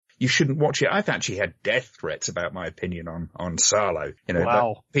you shouldn't watch it. I've actually had death threats about my opinion on Salo. You know,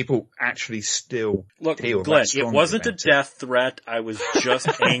 wow. but people actually still Look, feel Glenn, that strongly it wasn't a about death threat. I was just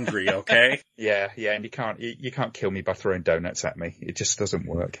angry, okay? Yeah, and you can't kill me by throwing donuts at me. It just doesn't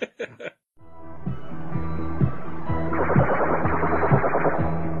work.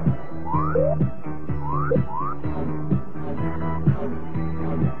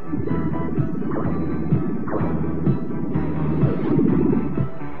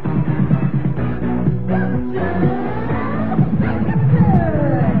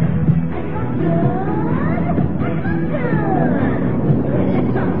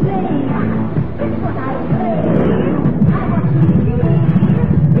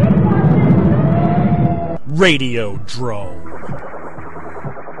 Radiodrome.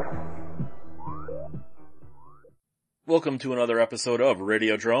 Welcome to another episode of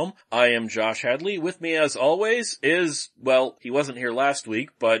Radiodrome. I am Josh Hadley. With me as always is, well, he wasn't here last week,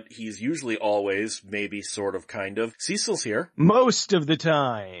 but he's usually always, maybe sort of kind of. Cecil's here. Most of the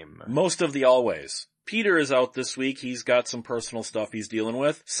time. Most of the always. Peter is out this week. He's got some personal stuff he's dealing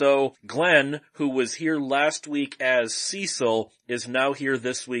with. So Glenn, who was here last week as Cecil, is now here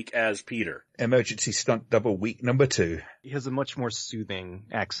this week as Peter. Emergency stunt double week number 2. He has a much more soothing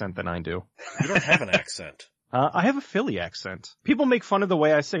accent than I do. You don't have an accent. I have a Philly accent. People make fun of the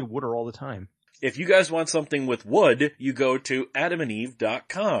way I say wooder all the time. If you guys want something with wood, you go to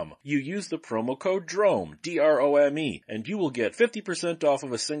adamandeve.com. You use the promo code DROME, D-R-O-M-E, and you will get 50% off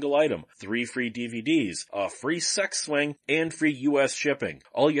of a single item, 3 free DVDs, a free sex swing, and free US shipping.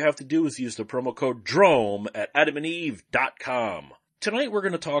 All you have to do is use the promo code DROME at adamandeve.com. Tonight we're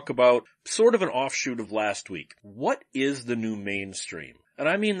going to talk about sort of an offshoot of last week. What is the new mainstream? And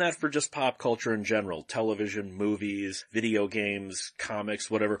I mean that for just pop culture in general, television, movies, video games,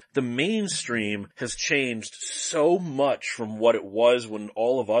 comics, whatever. The mainstream has changed so much from what it was when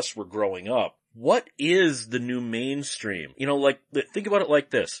all of us were growing up. What is the new mainstream? You know, like, think about it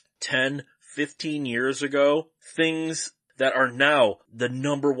like this. 10, 15 years ago, things that are now the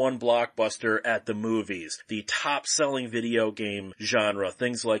number one blockbuster at the movies, the top-selling video game genre,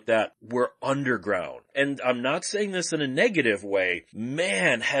 things like that, were underground. And I'm not saying this in a negative way.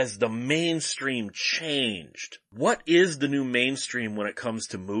 Man, has the mainstream changed. What is the new mainstream when it comes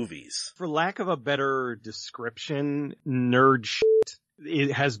to movies? For lack of a better description, nerd shit.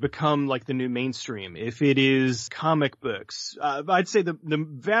 It has become like the new mainstream. If it is comic books, I'd say the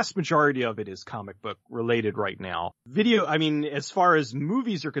vast majority of it is comic book related right now. As far as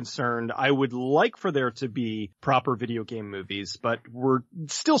movies are concerned, I would like for there to be proper video game movies, but we're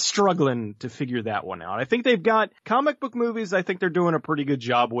still struggling to figure that one out. I think they've got comic book movies I think they're doing a pretty good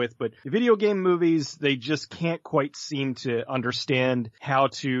job with, but video game movies, they just can't quite seem to understand how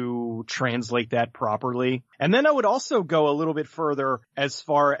to translate that properly. And then I would also go a little bit further as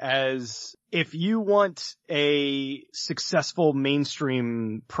far as if you want a successful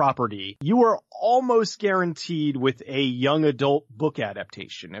mainstream property, you are almost guaranteed with a young adult book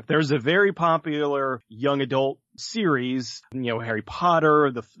adaptation. If there's a very popular young adult series, Harry Potter,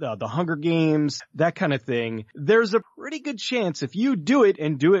 the Hunger Games, that kind of thing, there's a pretty good chance if you do it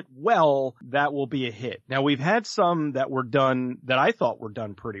and do it well, that will be a hit. Now, we've had some that were done, that I thought were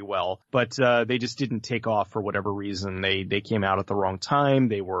done pretty well, but they just didn't take off for whatever reason. They came out at the wrong time.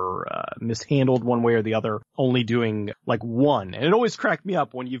 They were mishandled one way or the other, only doing like one. And it always cracked me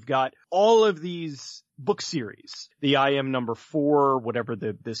up when you've got all of these book series, the I Am Number 4, whatever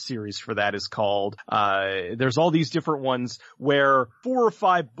the series for that is called. There's all these different ones where 4 or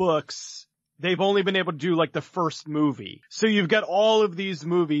 5 books, they've only been able to do like the first movie. So you've got all of these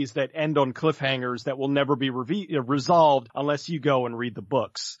movies that end on cliffhangers that will never be resolved unless you go and read the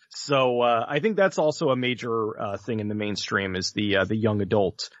books. So I think that's also a major thing in the mainstream is the young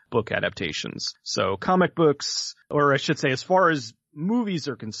adult book adaptations. So comic books, or I should say as far as movies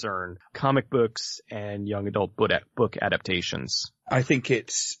are concerned, comic books and young adult book adaptations. I think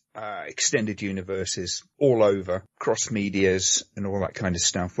it's extended universes all over, cross medias and all that kind of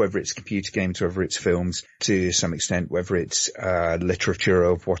stuff, whether it's computer games, whether it's films to some extent, whether it's literature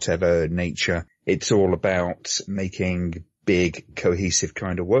of whatever nature. It's all about making big, cohesive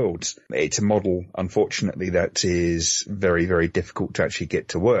kind of worlds. It's a model, unfortunately, that is very, very difficult to actually get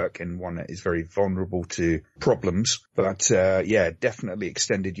to work and one that is very vulnerable to problems. But, definitely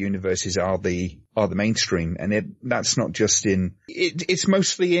extended universes are the mainstream. And that's not just it's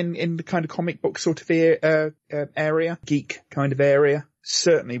mostly in the kind of comic book sort of area, geek kind of area.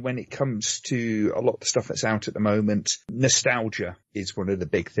 certainly when it comes to a lot of the stuff that's out at the moment, nostalgia is one of the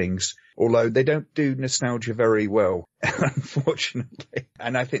big things. Although they don't do nostalgia very well, unfortunately.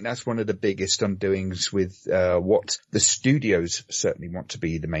 And I think that's one of the biggest undoings with what the studios certainly want to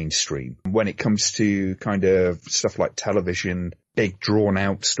be the mainstream. When it comes to kind of stuff like television, big drawn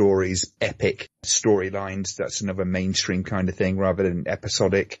out stories, epic storylines, that's another mainstream kind of thing rather than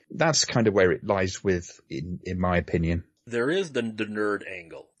episodic. That's kind of where it lies with, in my opinion. There is the nerd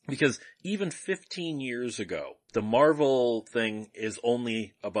angle. Because even 15 years ago, the Marvel thing is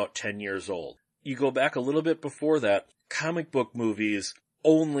only about 10 years old. You go back a little bit before that, comic book movies,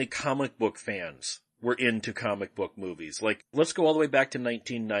 only comic book fans were into comic book movies. Like, let's go all the way back to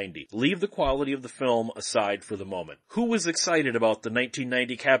 1990. Leave the quality of the film aside for the moment. Who was excited about the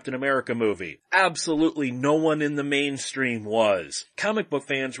 1990 Captain America movie? Absolutely no one in the mainstream was. Comic book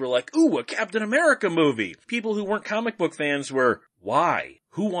fans were like, ooh, a Captain America movie. People who weren't comic book fans were, why?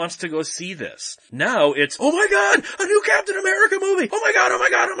 Who wants to go see this? Now it's, oh my god, a new Captain America movie! Oh my god, oh my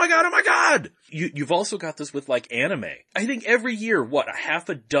god, oh my god, oh my god! You've also got this with like anime. I think every year, a half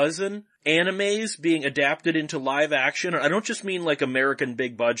a dozen animes being adapted into live action? I don't just mean like American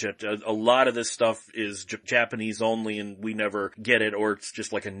big budget. A lot of this stuff is Japanese only and we never get it, or it's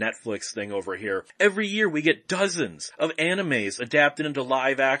just like a Netflix thing over here. Every year we get dozens of animes adapted into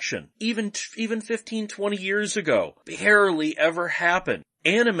live action. Even 15, 20 years ago. Barely ever happened.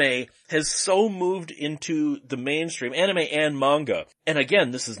 Anime has so moved into the mainstream, anime and manga. And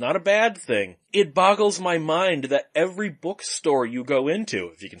again, this is not a bad thing. It boggles my mind that every bookstore you go into,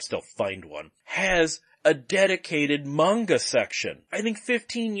 if you can still find one, has a dedicated manga section. I think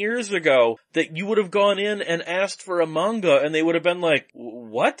 15 years ago that you would have gone in and asked for a manga and they would have been like,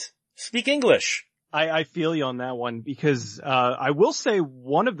 what? Speak English. I feel you on that one because, I will say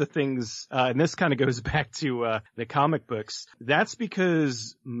one of the things, and this kind of goes back to, the comic books, that's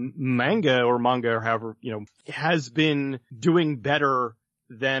because manga or however, has been doing better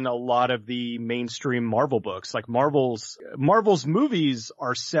than a lot of the mainstream Marvel books. Like Marvel's movies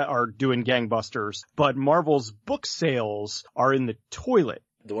are doing gangbusters, but Marvel's book sales are in the toilet.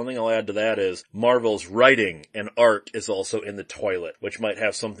 The one thing I'll add to that is Marvel's writing and art is also in the toilet, which might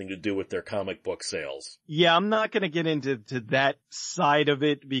have something to do with their comic book sales. Yeah, I'm not going to get into that side of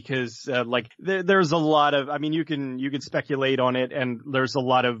it because, there's a lot of, you can speculate on it, and there's a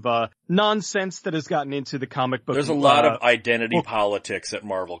lot of, nonsense that has gotten into the comic book. There's a lot of identity politics at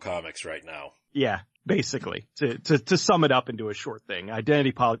Marvel Comics right now. Yeah. Basically, to sum it up into a short thing,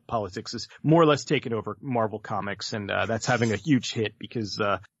 identity politics is more or less taken over Marvel Comics, and that's having a huge hit because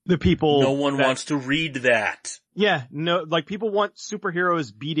the people no one wants to read that. Yeah, no, people want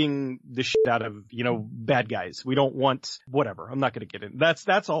superheroes beating the shit out of, bad guys. We don't want whatever. I'm not going to get in.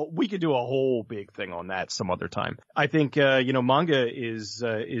 That's all. We could do a whole big thing on that some other time. I think, manga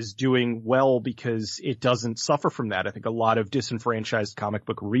is doing well because it doesn't suffer from that. I think a lot of disenfranchised comic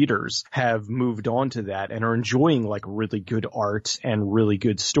book readers have moved on to that and are enjoying really good art and really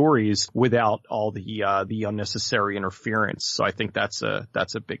good stories without all the unnecessary interference. So I think that's a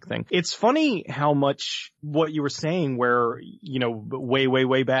big thing. It's funny how much what you were saying where,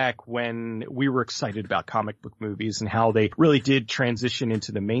 way back when we were excited about comic book movies and how they really did transition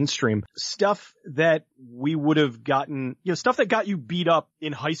into the mainstream stuff that we would have gotten, stuff that got you beat up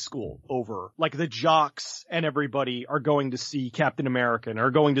in high school over, like the jocks and everybody are going to see Captain America and are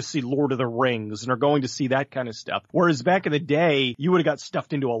going to see Lord of the Rings and are going to see that kind of stuff. Whereas back in the day, you would have got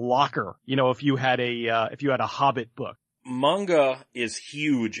stuffed into a locker, if you had a Hobbit book. Manga is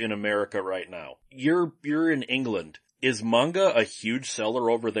huge in America right now. You're in England. Is manga a huge seller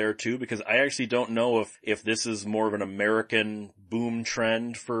over there too? Because I actually don't know if this is more of an American boom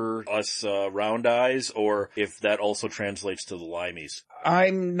trend for us round eyes, or if that also translates to the limeys.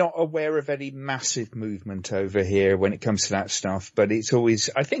 I'm not aware of any massive movement over here when it comes to that stuff, but it's always,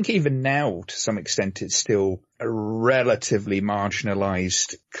 I think even now to some extent, it's still a relatively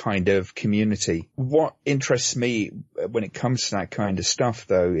marginalized kind of community. What interests me when it comes to that kind of stuff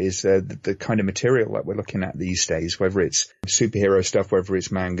though is the kind of material that we're looking at these days, whether it's superhero stuff, whether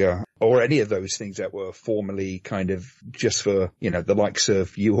it's manga, or any of those things that were formerly kind of just for, the likes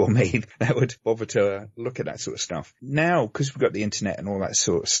of you or me that would bother to look at that sort of stuff. Now, because we've got the internet and all that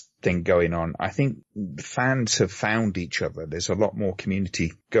sort of thing going on. I think fans have found each other. There's a lot more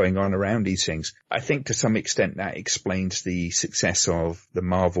community going on around these things. I think to some extent that explains the success of the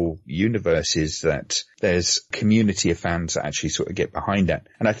Marvel universe, is that there's community of fans that actually sort of get behind that.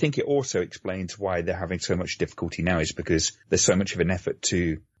 And I think it also explains why they're having so much difficulty now, is because there's so much of an effort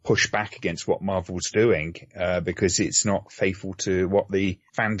to push back against what Marvel's doing, because it's not faithful to what the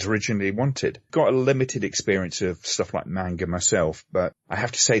fans originally wanted. Got a limited experience of stuff like manga myself, but I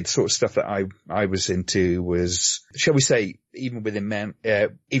have to say the sort of stuff that I was into was, shall we say, even within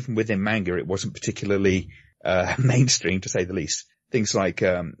manga, it wasn't particularly mainstream, to say the least. Things like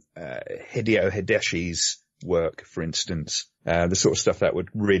Hideo Hideshi's work, for instance, the sort of stuff that would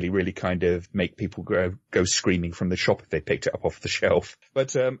really, really kind of make people go screaming from the shop if they picked it up off the shelf.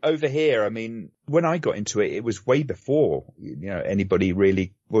 But over here, I mean, when I got into it, it was way before, anybody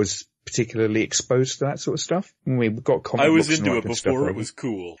really was particularly exposed to that sort of stuff. We've got comic I was books into and it before it was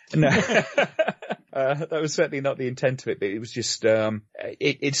cool. No. That was certainly not the intent of it, but it was just,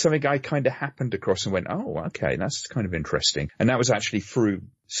 it's something I kind of happened across and went, oh, okay, that's kind of interesting. And that was actually through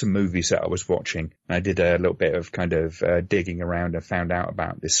some movies that I was watching. I did a little bit of kind of digging around and found out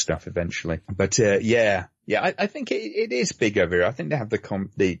about this stuff eventually. But I think it is big over here. I think they have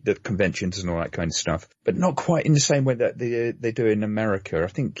the conventions and all that kind of stuff, but not quite in the same way that they do in America. I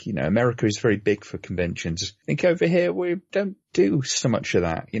think, America is very big for conventions. I think over here we don't do so much of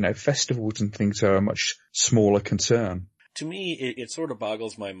that. Festivals and things are a much smaller concern. To me, it sort of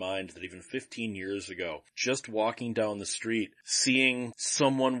boggles my mind that even 15 years ago, just walking down the street, seeing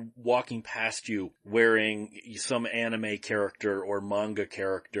someone walking past you wearing some anime character or manga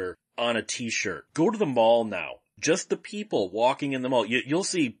character on a t-shirt. Go to the mall now. Just the people walking in the mall. You'll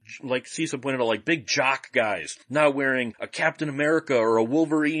see, like Cisa pointed out, like big jock guys now wearing a Captain America or a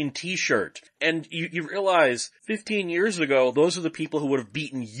Wolverine t-shirt. And you realize 15 years ago, those are the people who would have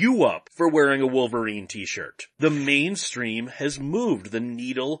beaten you up for wearing a Wolverine t-shirt. The mainstream has moved. The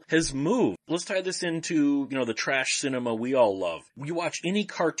needle has moved. Let's tie this into, the trash cinema we all love. You watch any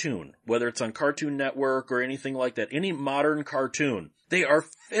cartoon, whether it's on Cartoon Network or anything like that, any modern cartoon, they are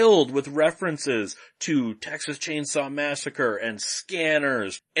filled with references to Texas Chainsaw Massacre and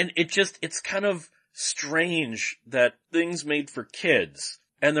Scanners. And it's kind of strange that things made for kids,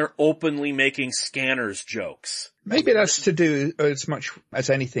 and they're openly making Scanners jokes. Maybe that's to do as much as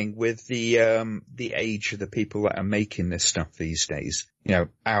anything with the age of the people that are making this stuff these days.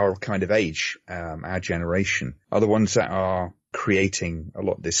 Our kind of age, our generation, are the ones that are creating a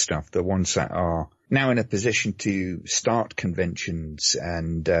lot of this stuff, the ones that are now in a position to start conventions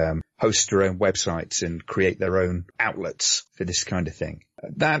and host their own websites and create their own outlets for this kind of thing.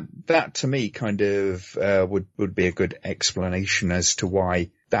 That to me kind of would be a good explanation as to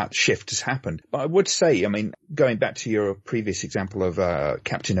why that shift has happened. But I would say, going back to your previous example of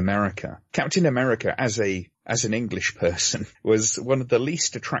Captain America as an English person was one of the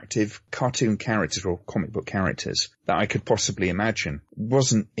least attractive cartoon characters or comic book characters that I could possibly imagine.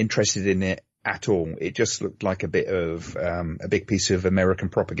 Wasn't interested in it at all. It just looked like a big piece of American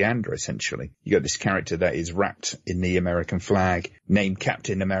propaganda, essentially. You got this character that is wrapped in the American flag, named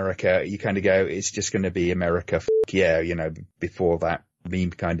Captain America. You kind of go, it's just going to be America, before that meme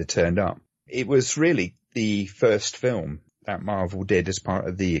kind of turned up. It was really the first film that Marvel did as part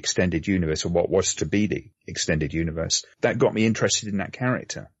of the extended universe, or what was to be the extended universe, that got me interested in that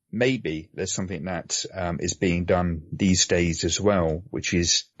character. Maybe there's something that is being done these days as well, which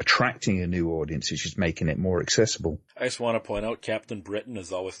is attracting a new audience, which is making it more accessible. I just want to point out Captain Britain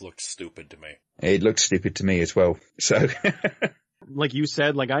has always looked stupid to me. It looks stupid to me as well. So like you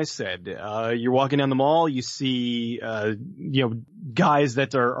said, like I said, you're walking down the mall, you see, guys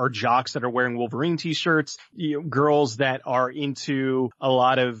that are jocks that are wearing Wolverine t-shirts, girls that are into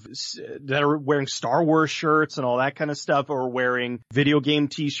that are wearing Star Wars shirts and all that kind of stuff, or wearing video game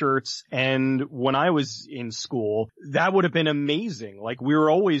t-shirts. And when I was in school, that would have been amazing. Like, we were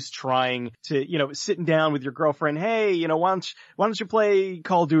always trying to, sitting down with your girlfriend, hey, why don't you play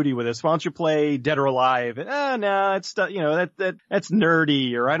Call of Duty with us? Why don't you play Dead or Alive? And, no, it's, that's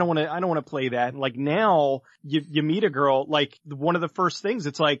nerdy, or I don't want to play that. And like, now you meet a girl, like one of the first things,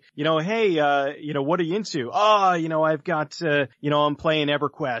 it's like, hey, what are you into? I've got, I'm playing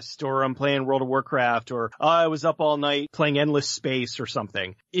EverQuest, or I'm playing World of Warcraft, or I was up all night playing Endless Space or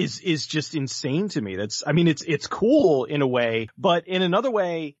something, is just insane to me. It's cool in a way, but in another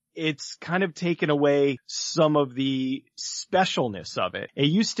way, it's kind of taken away some of the specialness of it. It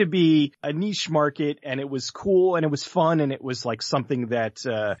used to be a niche market, and it was cool and it was fun and it was like something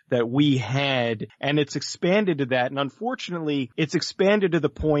that we had, and it's expanded to that. And unfortunately, it's expanded to the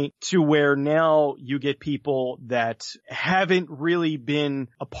point to where now you get people that haven't really been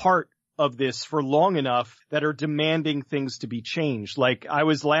a part of this for long enough that are demanding things to be changed. Like, I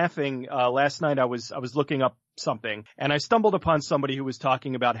was laughing last night. I was looking up something, and I stumbled upon somebody who was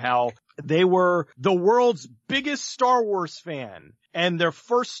talking about how they were the world's biggest Star Wars fan, and their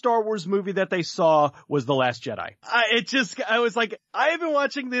first Star Wars movie that they saw was The Last Jedi. I was like, I have been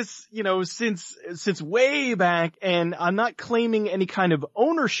watching this, since way back, and I'm not claiming any kind of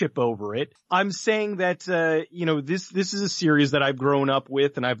ownership over it. I'm saying that, this is a series that I've grown up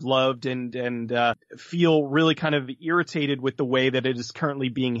with and I've loved and feel really kind of irritated with the way that it is currently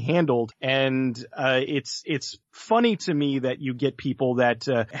being handled. And, it's funny to me that you get people that,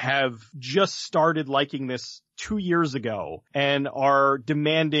 have just started liking this 2 years ago and are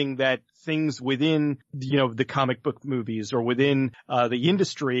demanding that things within, the comic book movies or within the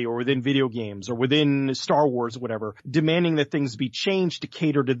industry or within video games or within Star Wars, whatever, demanding that things be changed to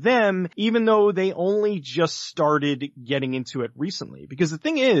cater to them, even though they only just started getting into it recently. Because the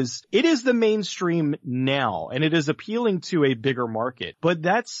thing is, it is the mainstream now and it is appealing to a bigger market, but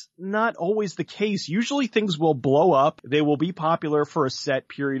that's not always the case. Usually things will blow up. They will be popular for a set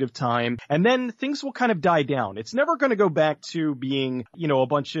period of time, and then things will kind of die down. It's never going to go back to being, a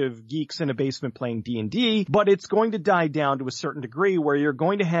bunch of geeks in a basement playing D&D, but it's going to die down to a certain degree where you're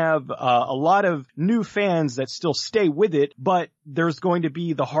going to have a lot of new fans that still stay with it, but there's going to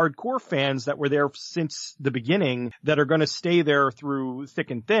be the hardcore fans that were there since the beginning that are going to stay there through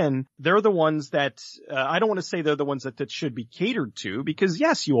thick and thin. They're the ones that, I don't want to say they're the ones that should be catered to, because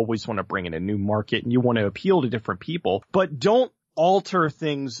yes, you always want to bring in a new market and you want to appeal to different people, but don't alter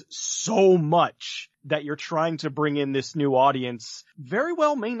things so much that you're trying to bring in this new audience very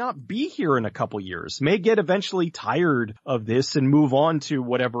well may not be here in a couple years, may get eventually tired of this and move on to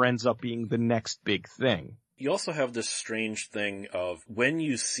whatever ends up being the next big thing. You also have this strange thing of when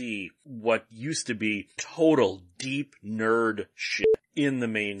you see what used to be total deep nerd shit in the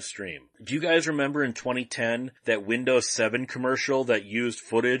mainstream. Do you guys remember in 2010 that Windows 7 commercial that used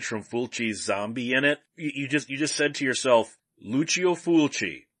footage from Fulci's Zombie in it? You just said to yourself, Lucio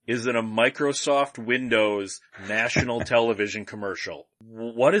Fulci is in a Microsoft Windows national television commercial.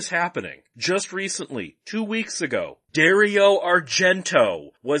 What is happening? Just recently, 2 weeks ago, Dario Argento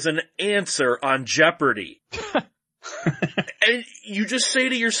was an answer on Jeopardy! And you just say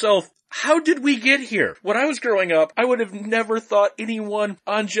to yourself, how did we get here? When I was growing up, I would have never thought anyone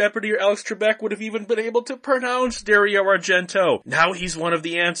on Jeopardy or Alex Trebek would have even been able to pronounce Dario Argento. Now he's one of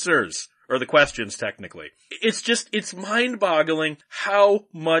the answers. Or the questions, technically. It's mind-boggling how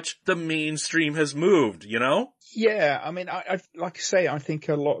much the mainstream has moved, Yeah, I mean, I like I say, I think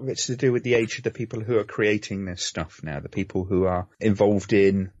a lot of it's to do with the age of the people who are creating this stuff now, the people who are involved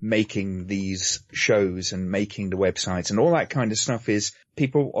in making these shows and making the websites and all that kind of stuff is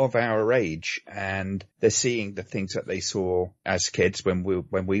people of our age, and they're seeing the things that they saw as kids when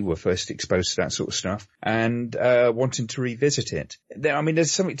we were first exposed to that sort of stuff, and wanting to revisit it. I mean,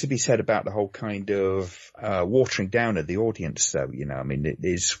 there's something to be said about the whole kind of watering down of the audience, though. I mean, it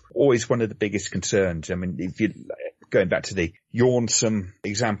is always one of the biggest concerns. I mean, if you going back to the yawnsome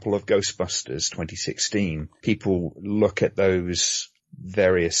example of Ghostbusters 2016, people look at those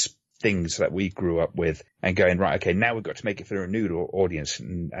various things that we grew up with and going, right, okay, now we've got to make it for a new audience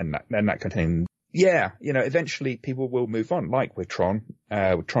and that kind of thing. Yeah, eventually people will move on, like with Tron.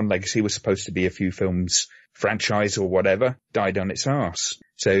 Tron Legacy was supposed to be a few films franchise or whatever, died on its arse.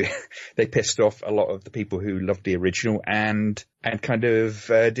 So they pissed off a lot of the people who loved the original and kind of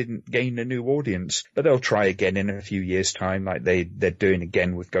didn't gain a new audience. But they'll try again in a few years' time, like they're doing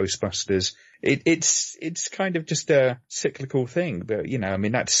again with Ghostbusters. It's kind of just a cyclical thing, but I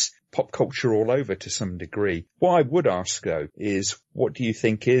mean, that's pop culture all over to some degree. What I would ask though is, what do you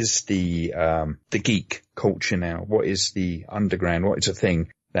think is the geek culture now? What is the underground? What is a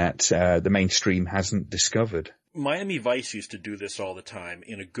thing that the mainstream hasn't discovered? Miami Vice used to do this all the time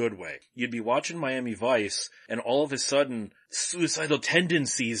in a good way. You'd be watching Miami Vice and all of a sudden Suicidal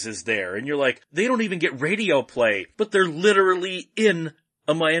Tendencies is there and you're like, they don't even get radio play, but they're literally in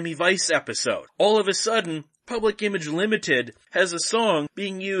a Miami Vice episode. All of a sudden, Public Image Limited has a song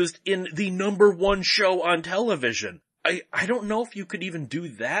being used in the #1 show on television. I don't know if you could even do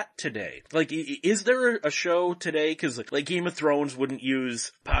that today. Like, is there a show today? Cause like Game of Thrones wouldn't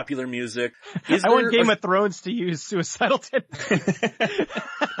use popular music. I want Game of Thrones to use Suicidal Tendencies.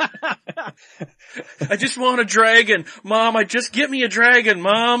 I just want a dragon. Mom, just get me a dragon,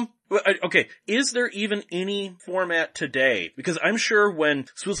 Mom. Okay, is there even any format today? Because I'm sure when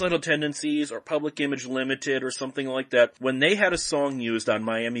Suicidal Tendencies or Public Image Limited or something like that, when they had a song used on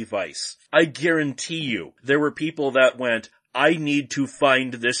Miami Vice, I guarantee you there were people that went, I need to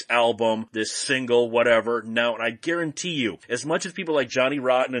find this album, this single, whatever, now, and I guarantee you, as much as people like Johnny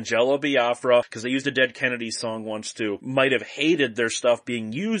Rotten and Jello Biafra, because they used a Dead Kennedy song once too, might have hated their stuff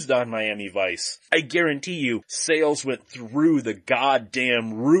being used on Miami Vice, I guarantee you, sales went through the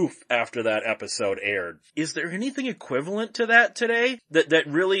goddamn roof after that episode aired. Is there anything equivalent to that today? That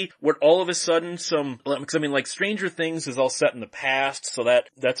really, would all of a sudden because I mean, like, Stranger Things is all set in the past, so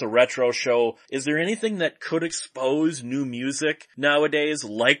that's a retro show. Is there anything that could expose new music nowadays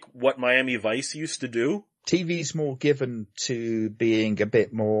like what Miami Vice used to do? TV's more given to being a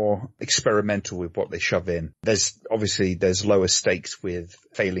bit more experimental with what they shove in. There's lower stakes with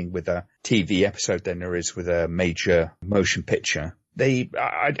failing with a TV episode than there is with a major motion picture.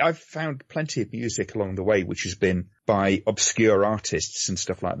 I've found plenty of music along the way which has been by obscure artists and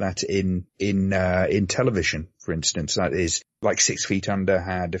stuff like that in television, for instance. That is, like 6 Feet Under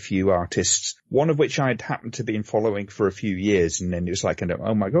had a few artists, one of which I'd happened to been following for a few years, and then it was like,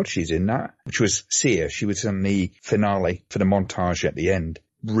 oh my God, she's in that, which was Sia. She was in the finale for the montage at the end.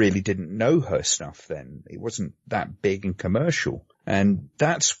 Really didn't know her stuff then. It wasn't that big and commercial. And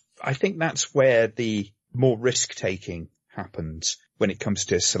I think that's where the more risk-taking happens when it comes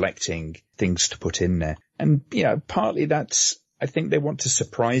to selecting things to put in there. And, partly I think they want to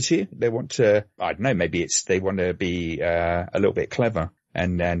surprise you. They want to, I don't know, maybe they want to be a little bit clever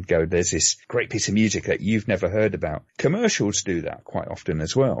and then go, there's this great piece of music that you've never heard about. Commercials do that quite often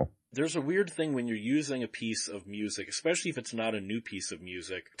as well. There's a weird thing when you're using a piece of music, especially if it's not a new piece of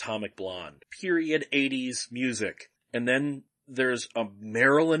music, Atomic Blonde, period 80s music, and then there's a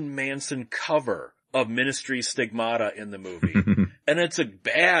Marilyn Manson cover of Ministry's Stigmata in the movie. And it's a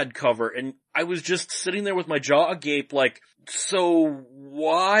bad cover, and I was just sitting there with my jaw agape like, so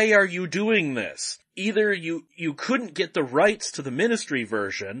why are you doing this? Either you couldn't get the rights to the Ministry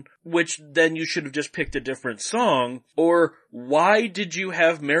version, which then you should have just picked a different song, or why did you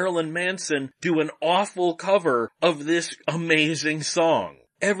have Marilyn Manson do an awful cover of this amazing song?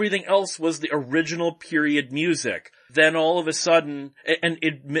 Everything else was the original period music. Then all of a sudden,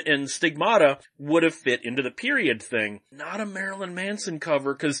 and Stigmata would have fit into the period thing. Not a Marilyn Manson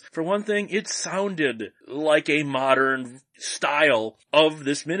cover, because for one thing, it sounded like a modern style of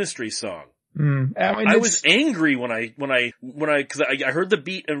this Ministry song. I was angry when I heard the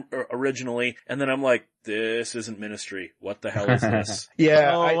beat originally, and then I'm like, this isn't Ministry. What the hell is this?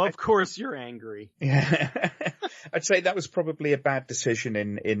 Of course you're angry. Yeah. I'd say that was probably a bad decision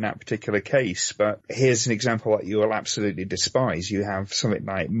in that particular case, but here's an example that you will absolutely despise. You have something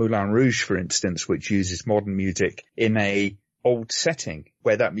like Moulin Rouge, for instance, which uses modern music in a old setting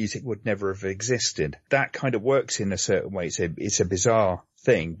where that music would never have existed. That kind of works in a certain way. It's a bizarre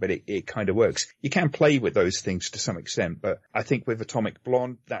thing, but it kind of works. You can play with those things to some extent, but I think with Atomic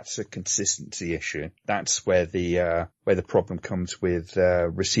Blonde, that's a consistency issue. That's where the problem comes with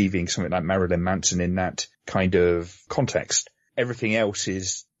receiving something like Marilyn Manson in that kind of context. Everything else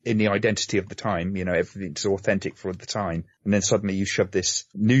is in the identity of the time, everything's authentic for the time, and then suddenly you shove this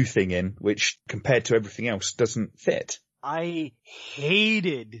new thing in, which compared to everything else doesn't fit. I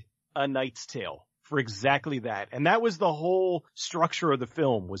hated A Knight's Tale for exactly that. And that was the whole structure of the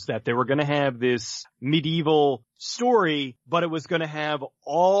film, was that they were going to have this medieval story, but it was going to have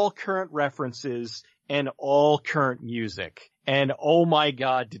all current references and all current music. And oh my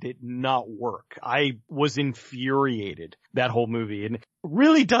God, did it not work. I was infuriated, that whole movie. And it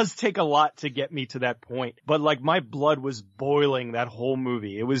really does take a lot to get me to that point. But like, my blood was boiling that whole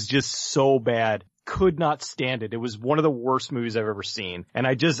movie. It was just so bad. Could not stand it. It was one of the worst movies I've ever seen. And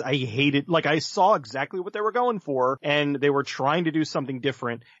I hated, like, I saw exactly what they were going for, and they were trying to do something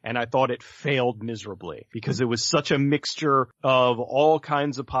different, and I thought it failed miserably because it was such a mixture of all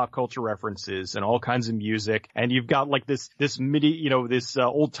kinds of pop culture references and all kinds of music. And you've got like this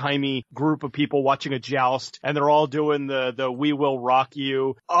old timey group of people watching a joust, and they're all doing the We Will Rock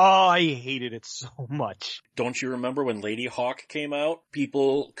You. Oh, I hated it so much. Don't you remember when Lady Hawk came out?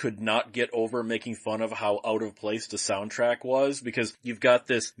 People could not get over making fun of how out of place the soundtrack was, because you've got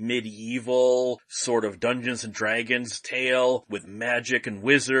this medieval sort of Dungeons and Dragons tale with magic and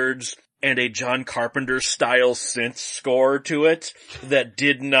wizards and a John Carpenter style synth score to it that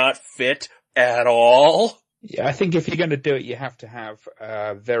did not fit at all. Yeah, I think if you're going to do it, you have to have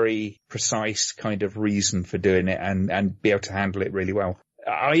a very precise kind of reason for doing it and be able to handle it really well.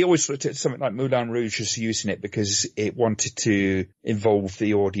 I always looked at something like Moulin Rouge as using it because it wanted to involve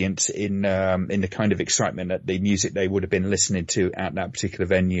the audience in the kind of excitement that the music they would have been listening to at that particular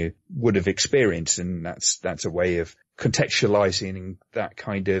venue would have experienced. And that's a way of contextualizing that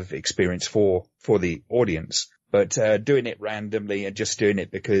kind of experience for the audience. But doing it randomly and just doing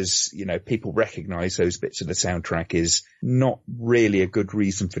it because, you know, people recognize those bits of the soundtrack is not really a good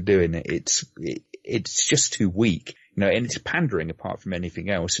reason for doing it. It's just too weak, you know, and it's pandering apart from anything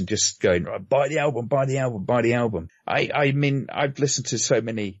else and just going, oh, buy the album, buy the album, buy the album. I mean, I've listened to so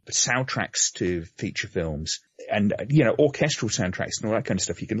many soundtracks to feature films and, you know, orchestral soundtracks and all that kind of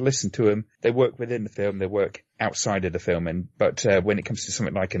stuff. You can listen to them. They work within the film. They work outside of the film. But when it comes to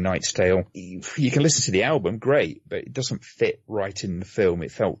something like A Knight's Tale, you can listen to the album. Great. But it doesn't fit right in the film.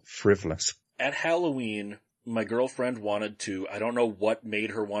 It felt frivolous. At Halloween, my girlfriend wanted to, I don't know what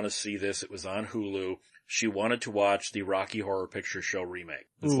made her want to see this. It was on Hulu. She wanted to watch the Rocky Horror Picture Show remake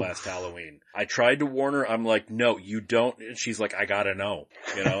this last Halloween. I tried to warn her. I'm like, no, you don't. And she's like, I gotta know.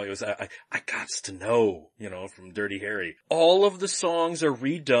 You know, it was, I gots to know, you know, from Dirty Harry. All of the songs are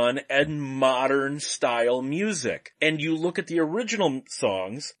redone and modern style music. And you look at the original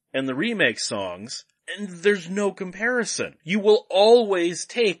songs and the remake songs and there's no comparison. You will always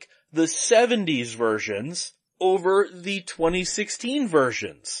take the 70s versions over the 2016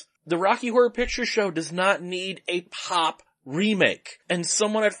 versions. The Rocky Horror Picture Show does not need a pop remake. And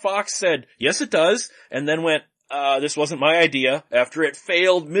someone at Fox said, yes, it does. And then went, this wasn't my idea after it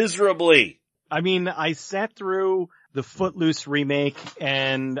failed miserably. I mean, I sat through the Footloose remake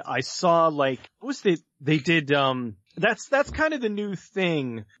and I saw like, what was it? They did, that's kind of the new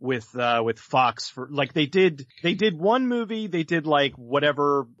thing with Fox for, like they did one movie, they did like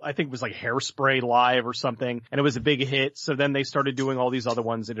whatever, I think it was like Hairspray Live or something, and it was a big hit, so then they started doing all these other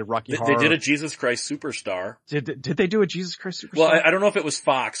ones. They did Rocky Horror. They did a Jesus Christ Superstar. Did they do a Jesus Christ Superstar? Well, I don't know if it was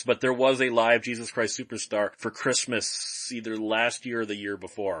Fox, but there was a live Jesus Christ Superstar for Christmas either last year or the year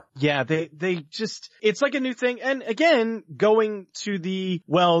before. Yeah, they just, it's like a new thing. And again, going to the,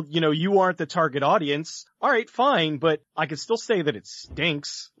 well, you know, you aren't the target audience. All right, fine, but I could still say that it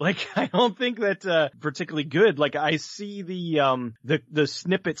stinks. Like, I don't think that, particularly good. Like, I see the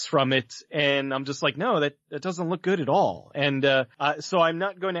snippets from it, and I'm just like, no, that doesn't look good at all. And, so I'm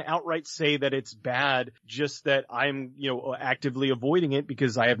not going to outright say that it's bad, just that I'm, you know, actively avoiding it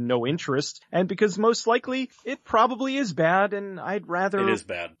because I have no interest, and because most likely it probably is bad, and I'd rather it is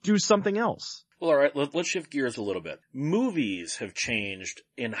bad. Do something else. Well, all right, let's shift gears a little bit. Movies have changed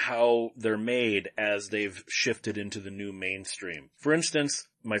in how they're made as they've shifted into the new mainstream. For instance,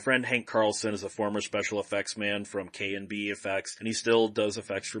 my friend Hank Carlson is a former special effects man from K&B Effects, and he still does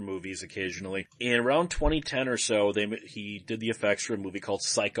effects for movies occasionally. In around 2010 or so, he did the effects for a movie called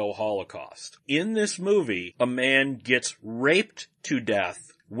Psycho Holocaust. In this movie, a man gets raped to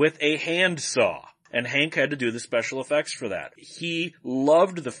death with a handsaw. And Hank had to do the special effects for that. He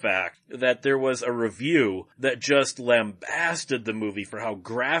loved the fact that there was a review that just lambasted the movie for how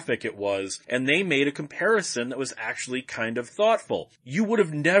graphic it was, and they made a comparison that was actually kind of thoughtful. You would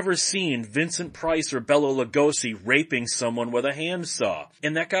have never seen Vincent Price or Bela Lugosi raping someone with a handsaw.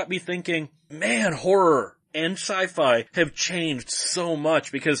 And that got me thinking, man, horror and sci-fi have changed so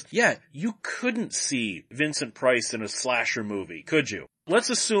much because, yeah, you couldn't see Vincent Price in a slasher movie, could you? Let's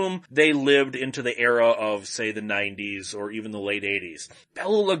assume they lived into the era of, say, the 90s or even the late 80s.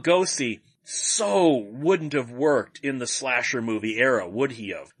 Bela Lugosi so wouldn't have worked in the slasher movie era, would he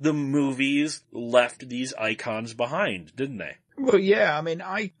have? The movies left these icons behind, didn't they? Well, yeah, I mean,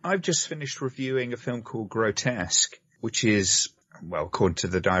 I've just finished reviewing a film called Grotesque, which is, well, according to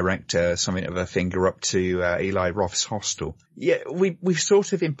the director, something of a finger up to Eli Roth's Hostel. Yeah, we've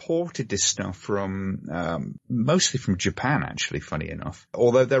sort of imported this stuff from, mostly from Japan, actually, funny enough.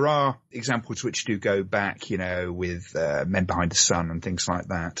 Although there are examples which do go back, you know, with Men Behind the Sun and things like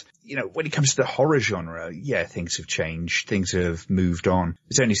that. You know, when it comes to the horror genre, yeah, things have changed. Things have moved on.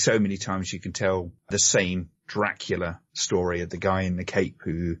 There's only so many times you can tell the same Dracula story of the guy in the cape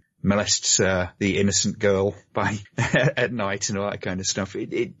who molests the innocent girl at night and all that kind of stuff.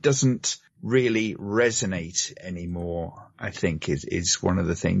 It doesn't really resonate anymore, I think, is one of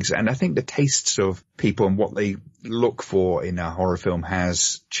the things. And I think the tastes of people and what they look for in a horror film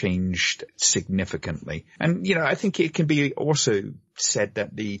has changed significantly. And, you know, I think it can be also said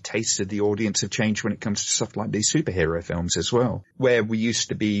that the tastes of the audience have changed when it comes to stuff like these superhero films as well, where we used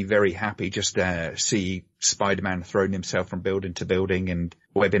to be very happy just to see Spider-Man throwing himself from building to building and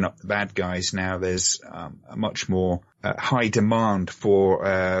webbing up the bad guys. Now there's a much more high demand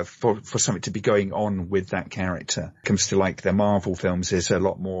for something to be going on with that character. Comes to like the Marvel films, there's a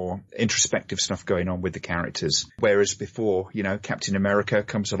lot more introspective stuff going on with the characters. Whereas before, Captain America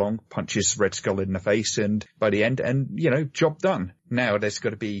comes along, punches Red Skull in the face, and by the end, and job done. Now there's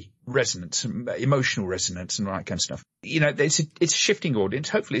got to be resonance, emotional resonance, and all that kind of stuff. It's a shifting audience.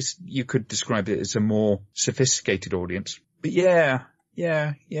 Hopefully, you could describe it as a more sophisticated audience. But yeah,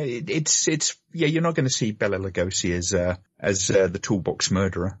 it's you're not going to see Bela Lugosi as the toolbox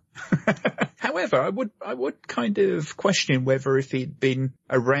murderer. However, I would kind of question whether if he'd been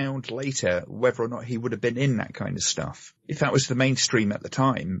around later, whether or not he would have been in that kind of stuff. If that was the mainstream at the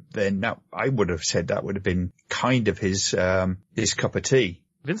time, then I would have said that would have been kind of his cup of tea.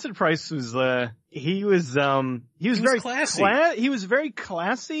 Vincent Price was he was very classy. He was very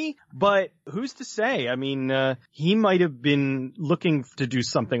classy, but who's to say? I mean, he might have been looking to do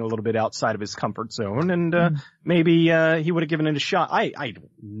something a little bit outside of his comfort zone, and maybe he would have given it a shot. I don't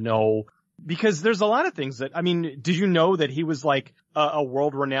know. Because there's a lot of things that, I mean, did you know that he was like a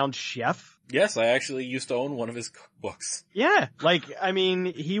world-renowned chef? Yes, I actually used to own one of his cookbooks. Yeah, I mean,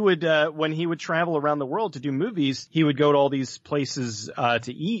 he would, when he would travel around the world to do movies, he would go to all these places,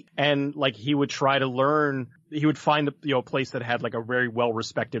 to eat, and he would try to learn. He would find a place that had like a very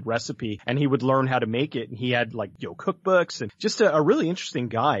well-respected recipe, and he would learn how to make it. And he had cookbooks, and just a really interesting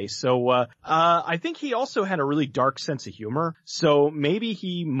guy. So, I think he also had a really dark sense of humor. So maybe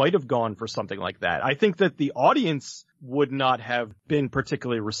he might have gone for something like that. I think that the audience would not have been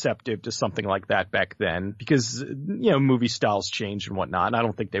particularly receptive to something like that back then because, movie styles change and whatnot. And I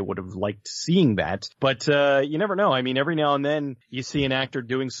don't think they would have liked seeing that, but, you never know. I mean, every now and then you see an actor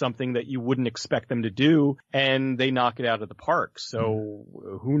doing something that you wouldn't expect them to do and they knock it out of the park. So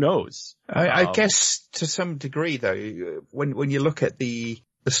who knows? I guess to some degree though, when you look at the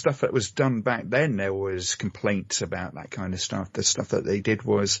stuff that was done back then, there was complaints about that kind of stuff. The stuff that they did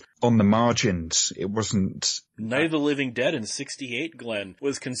was on the margins. It wasn't... Night of the Living Dead in '68, Glenn,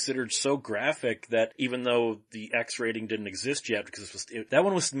 was considered so graphic that even though the X rating didn't exist yet, because that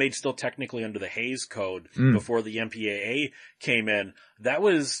one was made still technically under the Hays Code before the MPAA came in, that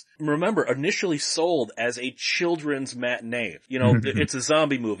was, remember, initially sold as a children's matinee. It's a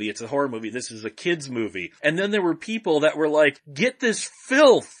zombie movie, it's a horror movie, this is a kid's movie. And then there were people that were like, get this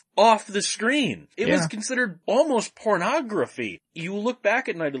filth off the screen. It was considered almost pornography. You look back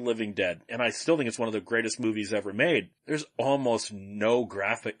at Night of the Living Dead, and I still think it's one of the greatest movies ever made. There's almost no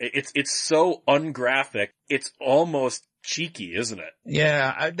graphic. It's so ungraphic, it's almost cheeky, isn't it?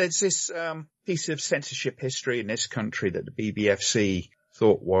 Yeah, there's this piece of censorship history in this country that the BBFC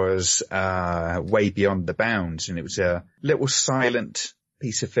thought was way beyond the bounds, and it was a little silent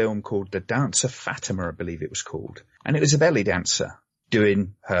piece of film called The Dance of Fatima, I believe it was called. And it was a belly dancer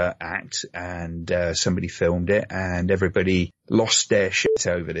doing her act, and somebody filmed it, and everybody lost their shit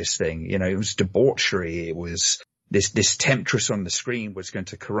over this thing. It was debauchery. It was this temptress on the screen was going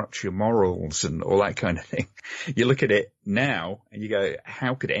to corrupt your morals and all that kind of thing. You look at it now and you go,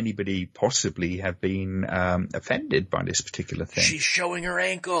 how could anybody possibly have been offended by this particular thing? She's showing her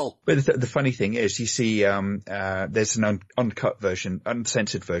ankle. But the funny thing is, you see, there's an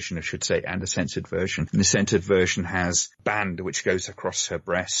uncensored version, I should say, and a censored version. And the censored version has band which goes across her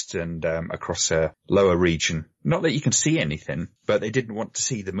breast and across her lower region. Not that you can see anything, but they didn't want to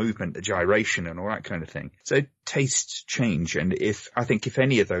see the movement, the gyration and all that kind of thing. So tastes change. And I think if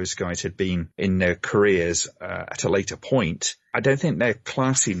any of those guys had been in their careers at a later point, I don't think their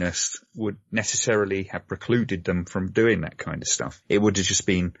classiness would necessarily have precluded them from doing that kind of stuff. It would have just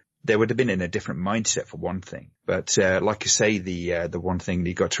been, they would have been in a different mindset for one thing. But like I say, the one thing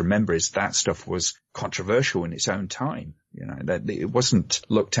you got to remember is that stuff was controversial in its own time. That it wasn't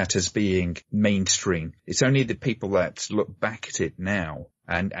looked at as being mainstream. It's only the people that look back at it now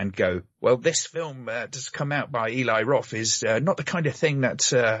and go, well, this film that's come out by Eli Roth is not the kind of thing that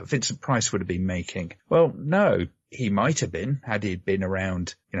Vincent Price would have been making. Well, no, he might have been had he been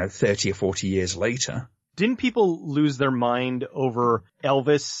around, 30 or 40 years later. Didn't people lose their mind over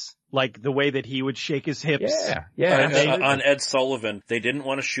Elvis? Like the way that he would shake his hips. Yeah. On Ed Sullivan, they didn't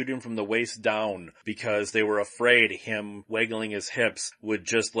want to shoot him from the waist down because they were afraid him wiggling his hips would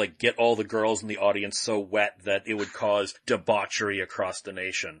just get all the girls in the audience so wet that it would cause debauchery across the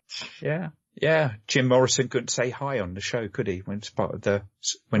nation. Yeah. Jim Morrison couldn't say hi on the show, could he? When it's part of the,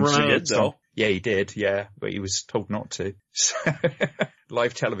 when he did though. Yeah, he did. Yeah, but he was told not to. So,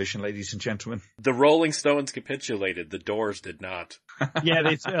 live television, ladies and gentlemen. The Rolling Stones capitulated. The Doors did not. Yeah,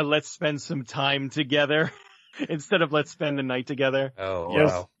 they let's spend some time together. Instead of let's spend the night together. Oh,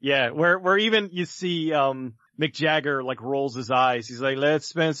 Yes. wow. Yeah, where even you see, Mick Jagger like rolls his eyes. He's like, let's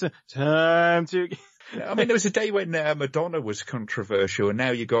spend some time to... I mean, there was a day when Madonna was controversial, and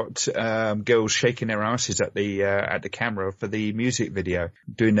now you got girls shaking their asses at the camera for the music video,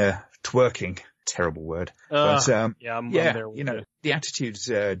 doing twerking. Terrible word. But I'm there with you know, you. the attitudes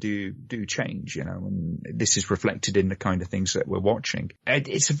do change, you know, and this is reflected in the kind of things that we're watching. And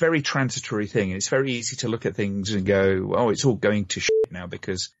it's a very transitory thing. It's very easy to look at things and go, oh, it's all going to shit now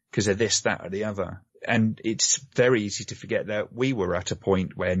because of this, that, or the other. And it's very easy to forget that we were at a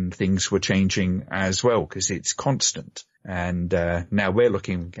point when things were changing as well, because it's constant. And now we're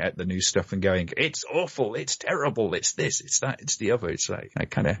looking at the new stuff and going, it's awful, it's terrible, it's this, it's that, it's the other. It's like, I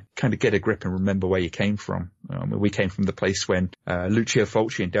kind of get a grip and remember where you came from. We came from the place when Lucio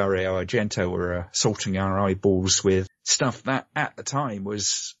Fulci and Dario Argento were salting our eyeballs with stuff that at the time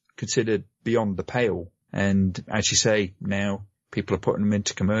was considered beyond the pale. And as you say, now people are putting them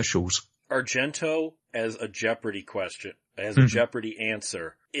into commercials. Argento as a Jeopardy question, as a Jeopardy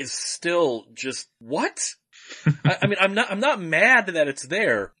answer, is still just, what? I mean, I'm not mad that it's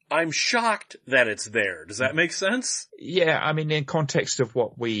there. I'm shocked that it's there. Does that make sense? Yeah, I mean, in context of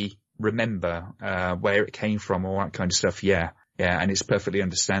what we remember, where it came from, all that kind of stuff, yeah, and it's perfectly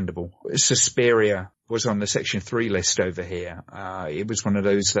understandable. Suspiria was on the Section 3 list over here. It was one of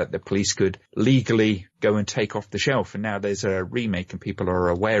those that the police could legally go and take off the shelf, and now there's a remake and people are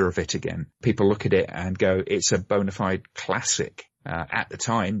aware of it again. People look at it and go, it's a bona fide classic. At the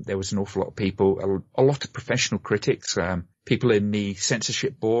time, there was an awful lot of people, a lot of professional critics, people in the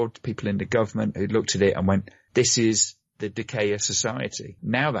censorship board, people in the government who looked at it and went, this is the decay of society.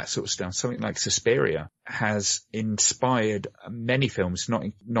 Now that sort of stuff, something like Suspiria, has inspired many films,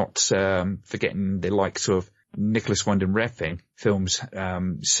 not forgetting the likes of Nicholas Winding Refn films,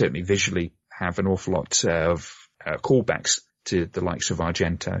 certainly visually have an awful lot of callbacks to the likes of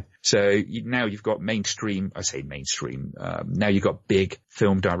Argento. So now you've got mainstream, I say mainstream, now you've got big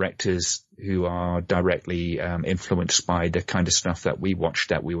film directors who are directly influenced by the kind of stuff that we watched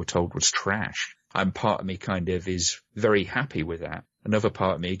that we were told was trash. And part of me kind of is very happy with that. Another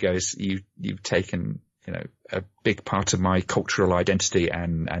part of me goes, you've taken, you know, a big part of my cultural identity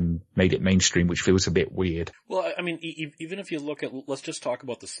and made it mainstream, which feels a bit weird. Well, I mean, even if you look at, let's just talk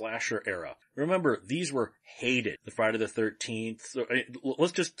about the slasher era. Remember, these were hated. The Friday the 13th.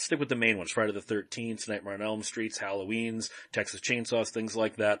 Let's just stick with the main ones. Friday the 13th, Nightmare on Elm Street, Halloweens, Texas Chainsaws, things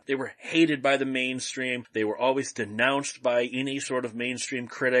like that. They were hated by the mainstream. They were always denounced by any sort of mainstream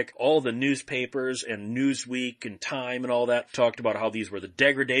critic. All the newspapers and Newsweek and Time and all that talked about how these were the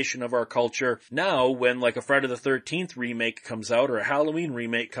degradation of our culture. Now, when like a Friday the 13th remake comes out or a Halloween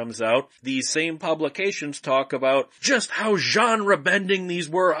remake comes out, these same publications talk about just how genre-bending these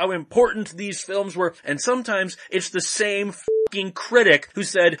were, how important these films were, and sometimes it's the same f***ing critic who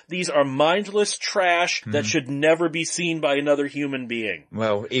said these are mindless trash that should never be seen by another human being.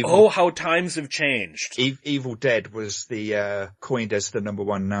 Well, how times have changed. Evil Dead was coined as the number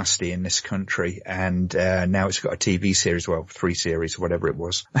one nasty in this country, and now it's got a TV series, well, 3 series, whatever it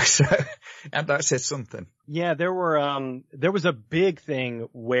was. So, and that says something. Yeah, there was a big thing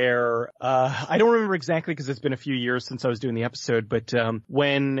where, I don't remember exactly because it's been a few years since I was doing the episode, but,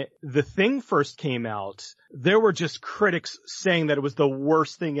 when The Thing first came out, there were just critics saying that it was the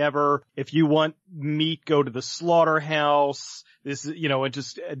worst thing ever. If you want meat, go to the slaughterhouse. This, you know,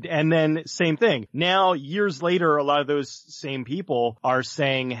 and then same thing. Now, years later, a lot of those same people are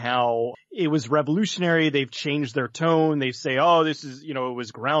saying how it was revolutionary. They've changed their tone. They say, oh, this is, you know, it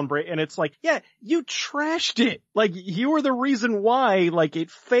was groundbreaking. And it's like, yeah, you trashed it. Like, you were the reason why, like,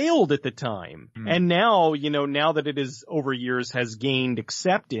 it failed at the time. And now, you know, now that it is over years has gained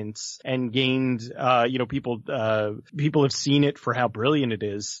acceptance and gained, you know, people have seen it for how brilliant it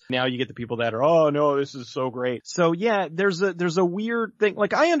is. Now you get the people that are, oh no, this is so great. So yeah, there's a weird thing.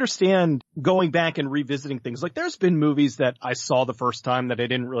 Like, I understand going back and revisiting things. Like, there's been movies that I saw the first time that I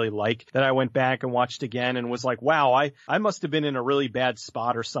didn't really like, that I went back and watched again and was like, wow, I must have been in a really bad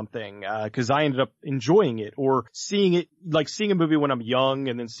spot or something, cause I ended up enjoying it, or seeing it, like seeing a movie when I'm young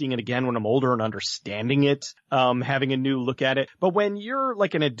and then seeing it again when I'm older and understanding it, having a new look at it. But when you're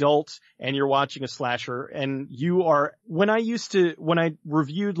like an adult and you're watching a slasher and when I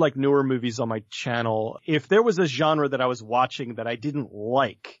reviewed like newer movies on my channel, if there was a genre that I was watching that I didn't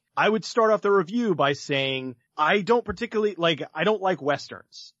like, I would start off the review by saying, I don't like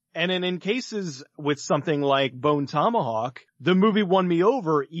Westerns. And then in cases with something like Bone Tomahawk, the movie won me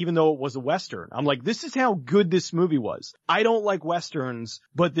over even though it was a Western. I'm like, this is how good this movie was. I don't like Westerns,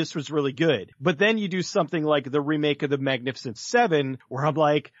 but this was really good. But then you do something like the remake of The Magnificent Seven, where I'm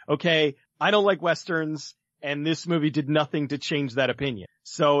like, okay, I don't like Westerns, And this movie did nothing to change that opinion.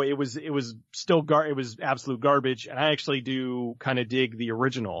 So it was still it was absolute garbage. And I actually do kind of dig the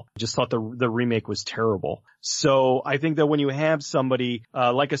original. I just thought the remake was terrible. So I think that when you have somebody,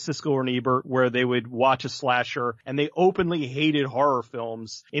 like a Siskel or an Ebert, where they would watch a slasher and they openly hated horror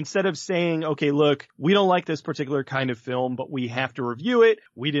films, instead of saying, okay, look, we don't like this particular kind of film, but we have to review it.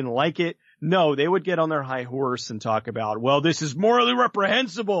 We didn't like it. No, they would get on their high horse and talk about, well, this is morally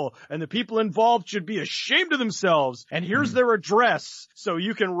reprehensible and the people involved should be ashamed of themselves. And here's their address so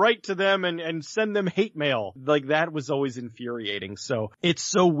you can write to them and send them hate mail. Like, that was always infuriating. So it's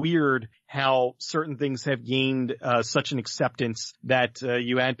so weird how certain things have gained such an acceptance that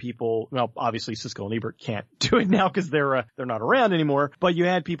you had people, well, obviously Siskel and Ebert can't do it now because they're not around anymore, but you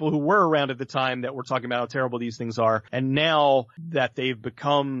had people who were around at the time that were talking about how terrible these things are. And now that they've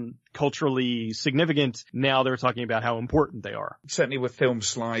become culturally significant, now they're talking about how important they are. Certainly with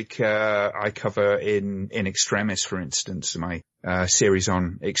films like I cover in Extremis, for instance, my series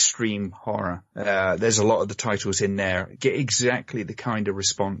on extreme horror. There's a lot of the titles in there get exactly the kind of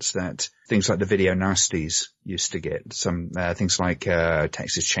response that things like the Video Nasties used to get. Some things like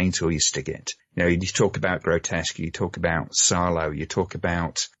Texas Chainsaw used to get. You know, you talk about Grotesque, you talk about Sarlo, you talk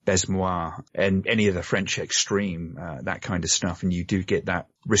about Bête Noire, and any of the French extreme, that kind of stuff, and you do get that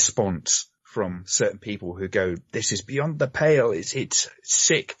response from certain people who go, this is beyond the pale, it's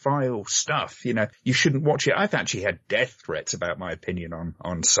sick, vile stuff, you know, you shouldn't watch it. I've actually had death threats about my opinion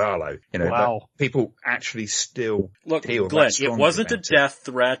on Sarlo, you know, wow. But people actually still Look, feel Glenn, that it wasn't a death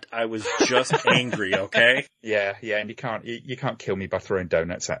threat, I was just angry, okay? Yeah, and you can't kill me by throwing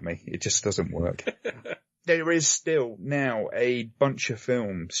donuts at me. It just doesn't work. There is still now a bunch of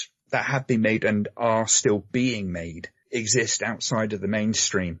films that have been made and are still being made exist outside of the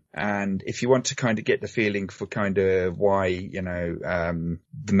mainstream. And if you want to kind of get the feeling for kind of why, you know,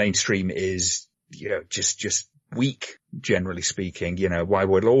 the mainstream is, you know, just weak, generally speaking, you know, why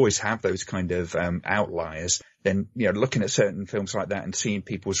we'll always have those kind of outliers, then, you know, looking at certain films like that and seeing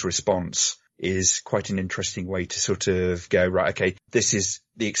people's response is quite an interesting way to sort of go, right, okay, this is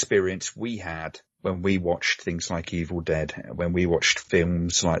the experience we had when we watched things like Evil Dead, when we watched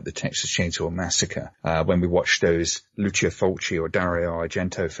films like the Texas Chainsaw Massacre, when we watched those Lucio Fulci or Dario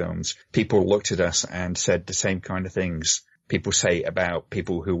Argento films, people looked at us and said the same kind of things people say about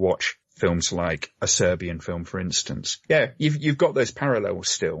people who watch films like a Serbian film, for instance. Yeah, you've got those parallels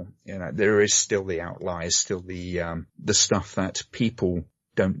still. You know, there is still the outliers, still the stuff that people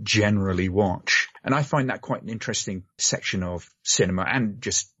don't generally watch. And I find that quite an interesting section of cinema and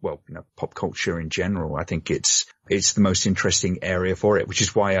just, well, you know, pop culture in general. I think it's the most interesting area for it, which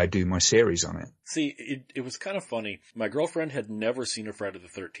is why I do my series on it. See, it was kind of funny. My girlfriend had never seen a Friday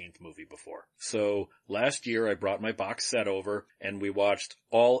the 13th movie before. So last year I brought my box set over and we watched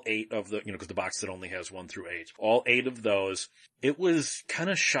all 8 of the, you know, because the box set only has 1 through 8. All 8 of those. It was kind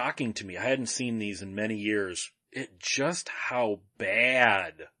of shocking to me. I hadn't seen these in many years. Just how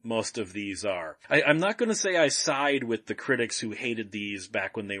bad most of these are. I'm not going to say I side with the critics who hated these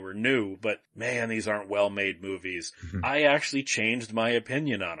back when they were new, but man, these aren't well-made movies. Mm-hmm. I actually changed my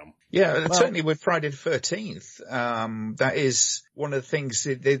opinion on them. Yeah, certainly with Friday the 13th, that is one of the things,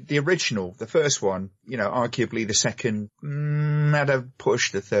 the original, the first one, you know, arguably the second, at a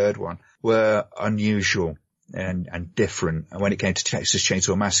push, the third one, were unusual and different. And when it came to Texas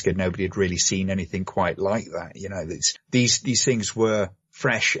Chainsaw Massacre, nobody had really seen anything quite like that. You know, these things were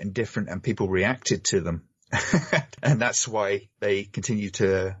fresh and different and people reacted to them. And that's why they continue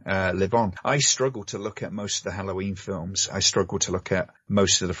to live on. I struggle to look at most of the Halloween films. I struggle to look at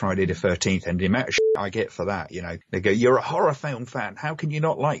most of the Friday the 13th, and the amount of shit I get for that, you know, they go, you're a horror film fan. How can you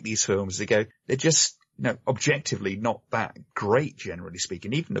not like these films? They go, they're just, you know, objectively not that great, generally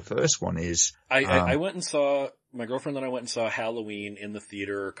speaking. Even the first one is. I went and saw, my girlfriend and I went and saw Halloween in the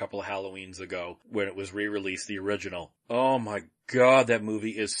theater a couple of Halloweens ago when it was re-released, the original. Oh my god, that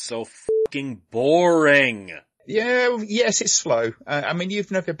movie is so fucking boring. Yeah, yes, it's slow. I mean,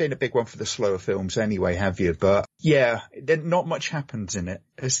 you've never been a big one for the slower films anyway, have you? But yeah, not much happens in it.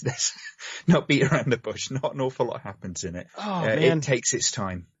 There's not beat around the bush. Not an awful lot happens in it. Oh, man. It takes its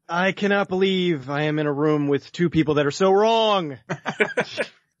time. I cannot believe I am in a room with 2 people that are so wrong.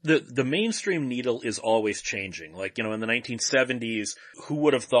 The mainstream needle is always changing. Like, you know, in the 1970s, who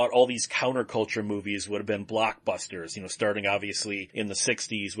would have thought all these counterculture movies would have been blockbusters? You know, starting obviously in the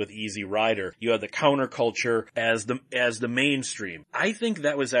 60s with Easy Rider. You had the counterculture as the mainstream. I think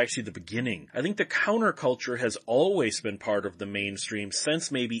that was actually the beginning. I think the counterculture has always been part of the mainstream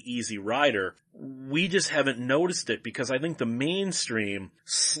since maybe Easy Rider. We just haven't noticed it because I think the mainstream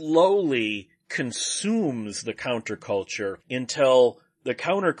slowly consumes the counterculture until the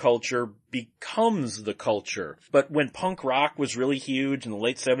counterculture becomes the culture. But when punk rock was really huge in the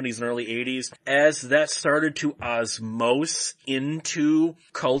late 70s and early 80s, as that started to osmose into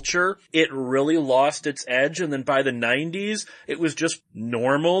culture, it really lost its edge. And then by the 90s, it was just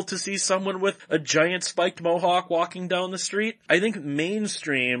normal to see someone with a giant spiked mohawk walking down the street. I think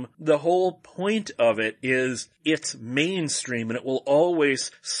mainstream, the whole point of it is it's mainstream, and it will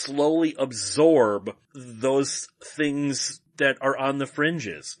always slowly absorb those things that are on the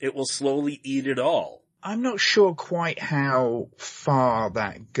fringes. It will slowly eat it all. I'm not sure quite how far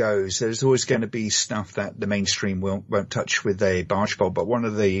that goes. There's always going to be stuff that the mainstream won't touch with a barge pole, but one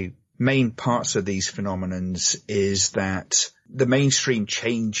of the main parts of these phenomenons is that the mainstream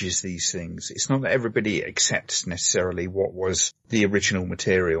changes these things. It's not that everybody accepts necessarily what was the original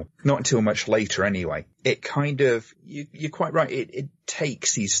material. Not until much later anyway. It kind of, you're quite right, it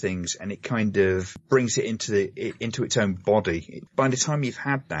takes these things and it kind of brings it into its own body. By the time you've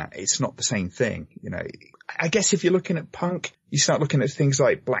had that, it's not the same thing, you know. I guess if you're looking at punk, you start looking at things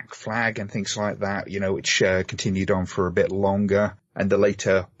like Black Flag and things like that, you know, which continued on for a bit longer, and the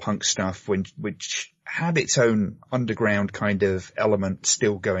later punk stuff, which had its own underground kind of element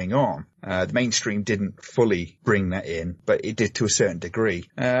still going on. The mainstream didn't fully bring that in, but it did to a certain degree.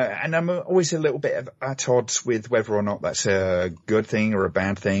 And I'm always a little bit at odds with whether or not that's a good thing or a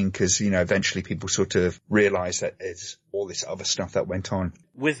bad thing, because, you know, eventually people sort of realize that there's all this other stuff that went on.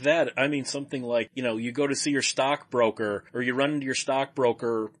 With that, I mean something like, you know, you go to see your stockbroker, or you run into your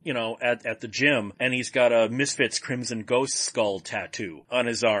stockbroker, you know, at the gym, and he's got a Misfits Crimson Ghost skull tattoo on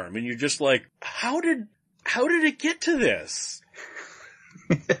his arm, and you're just like, how did it get to this?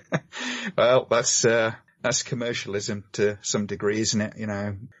 Well, that's commercialism to some degree, isn't it? You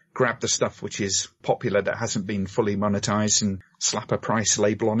know, grab the stuff which is popular that hasn't been fully monetized and slap a price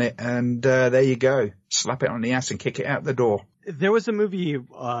label on it, and there you go. Slap it on the ass and kick it out the door. There was a movie,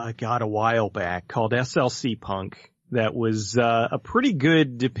 a while back called SLC Punk that was a pretty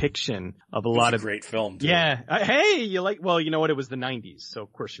good depiction of a lot of great film too. Yeah. Hey, well, you know what? It was the 90s, so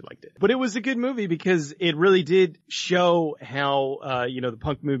of course you liked it. But it was a good movie because it really did show how, you know, the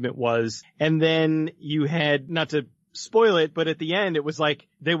punk movement was. And then you had, not to spoil it, but at the end it was like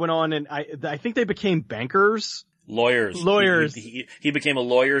they went on and I think they became bankers. Lawyers. He became a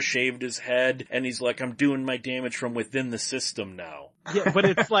lawyer, shaved his head, and he's like, I'm doing my damage from within the system now. Yeah, but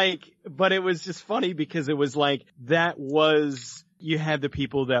it's like, but it was just funny because it was like, that was, you had the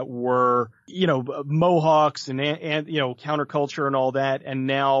people that were, you know, Mohawks and, you know, counterculture and all that, and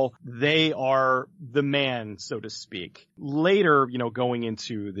now they are the man, so to speak. Later, you know, going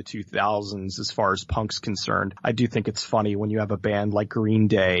into the 2000s, as far as punk's concerned, I do think it's funny when you have a band like Green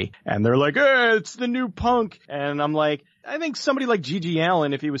Day, and they're like, hey, it's the new punk, and I'm like, I think somebody like G.G.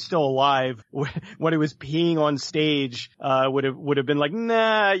 Allen, if he was still alive, when he was peeing on stage, would have been like,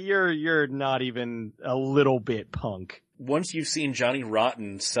 nah, you're not even a little bit punk. Once you've seen Johnny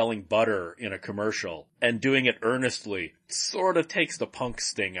Rotten selling butter in a commercial and doing it earnestly, it sort of takes the punk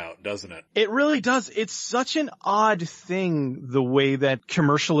sting out, doesn't it? It really does. It's such an odd thing, the way that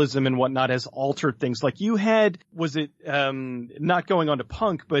commercialism and whatnot has altered things. Like you had, was it, not going on to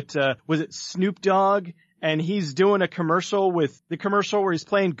punk, but, was it Snoop Dogg? And he's doing a commercial where he's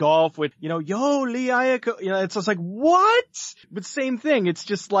playing golf with, you know, yo, Lee Iacocca, you know, it's just like, what? But same thing. It's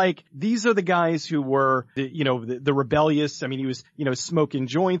just like, these are the guys who were, the rebellious. I mean, he was, you know, smoking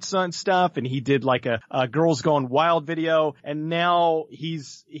joints and stuff, and he did like a Girls Gone Wild video, and now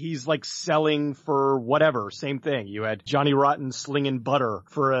he's like selling for whatever. Same thing. You had Johnny Rotten slinging butter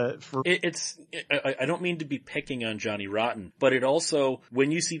I don't mean to be picking on Johnny Rotten, but it also, when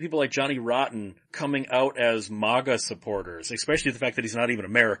you see people like Johnny Rotten coming out as MAGA supporters, especially the fact that he's not even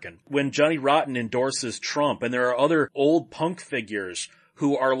American. When Johnny Rotten endorses Trump, and there are other old punk figures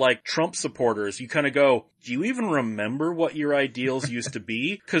who are like Trump supporters, you kind of go, do you even remember what your ideals used to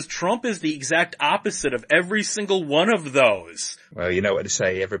be? Because Trump is the exact opposite of every single one of those. Well, you know what to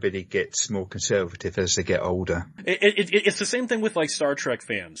say, everybody gets more conservative as they get older. It's the same thing with like Star Trek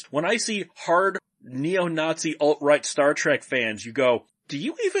fans. When I see hard neo-Nazi alt-right Star Trek fans, you go, do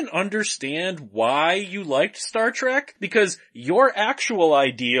you even understand why you liked Star Trek? Because your actual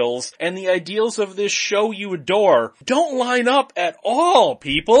ideals and the ideals of this show you adore don't line up at all,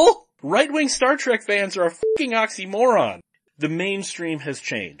 people! Right-wing Star Trek fans are a fucking oxymoron. The mainstream has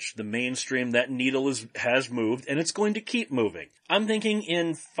changed. The mainstream, that needle has moved, and it's going to keep moving. I'm thinking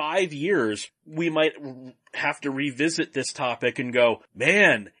in 5 years, we might have to revisit this topic and go,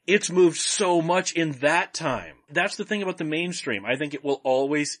 man, it's moved so much in that time. that's the thing about the mainstream. I think it will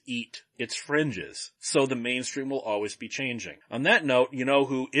always eat its fringes. So the mainstream will always be changing. On that note, you know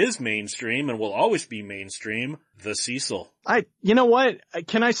who is mainstream and will always be mainstream? The Cecil. You know what?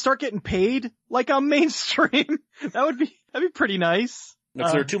 Can I start getting paid like I'm mainstream? That'd be pretty nice.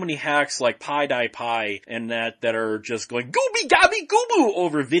 Because there are too many hacks like PieDiePie and that are just going gooby gabby gooboo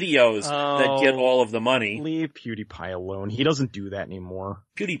over videos that get all of the money. Leave PewDiePie alone. He doesn't do that anymore.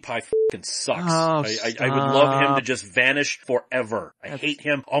 PewDiePie fucking sucks. I would love him to just vanish forever. I hate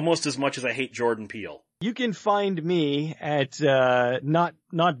him almost as much as I hate Jordan Peele. You can find me at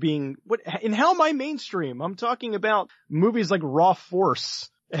not being in how am I mainstream? I'm talking about movies like Raw Force.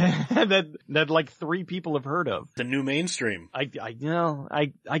 that like 3 people have heard of. The new mainstream. I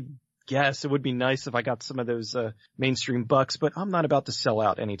guess it would be nice if I got some of those mainstream bucks, but I'm not about to sell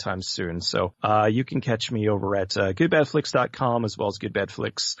out anytime soon. So you can catch me over at goodbadflix.com as well as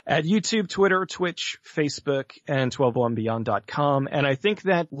goodbadflix at YouTube, Twitter, Twitch, Facebook, and 1201beyond.com. And I think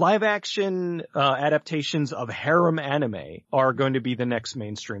that live action adaptations of harem anime are going to be the next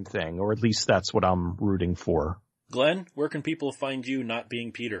mainstream thing, or at least that's what I'm rooting for. Glenn, where can people find you not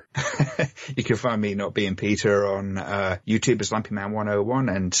being Peter? You can find me not being Peter on YouTube as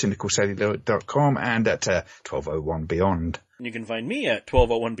LumpyMan101 and cynicalcellular.com and at 1201 Beyond. You can find me at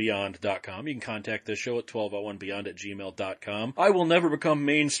 1201beyond.com. You can contact the show at 1201beyond@gmail.com. I will never become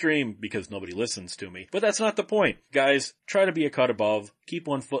mainstream because nobody listens to me. But that's not the point. Guys, try to be a cut above. Keep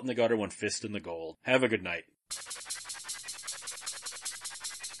one foot in the gutter, one fist in the gold. Have a good night.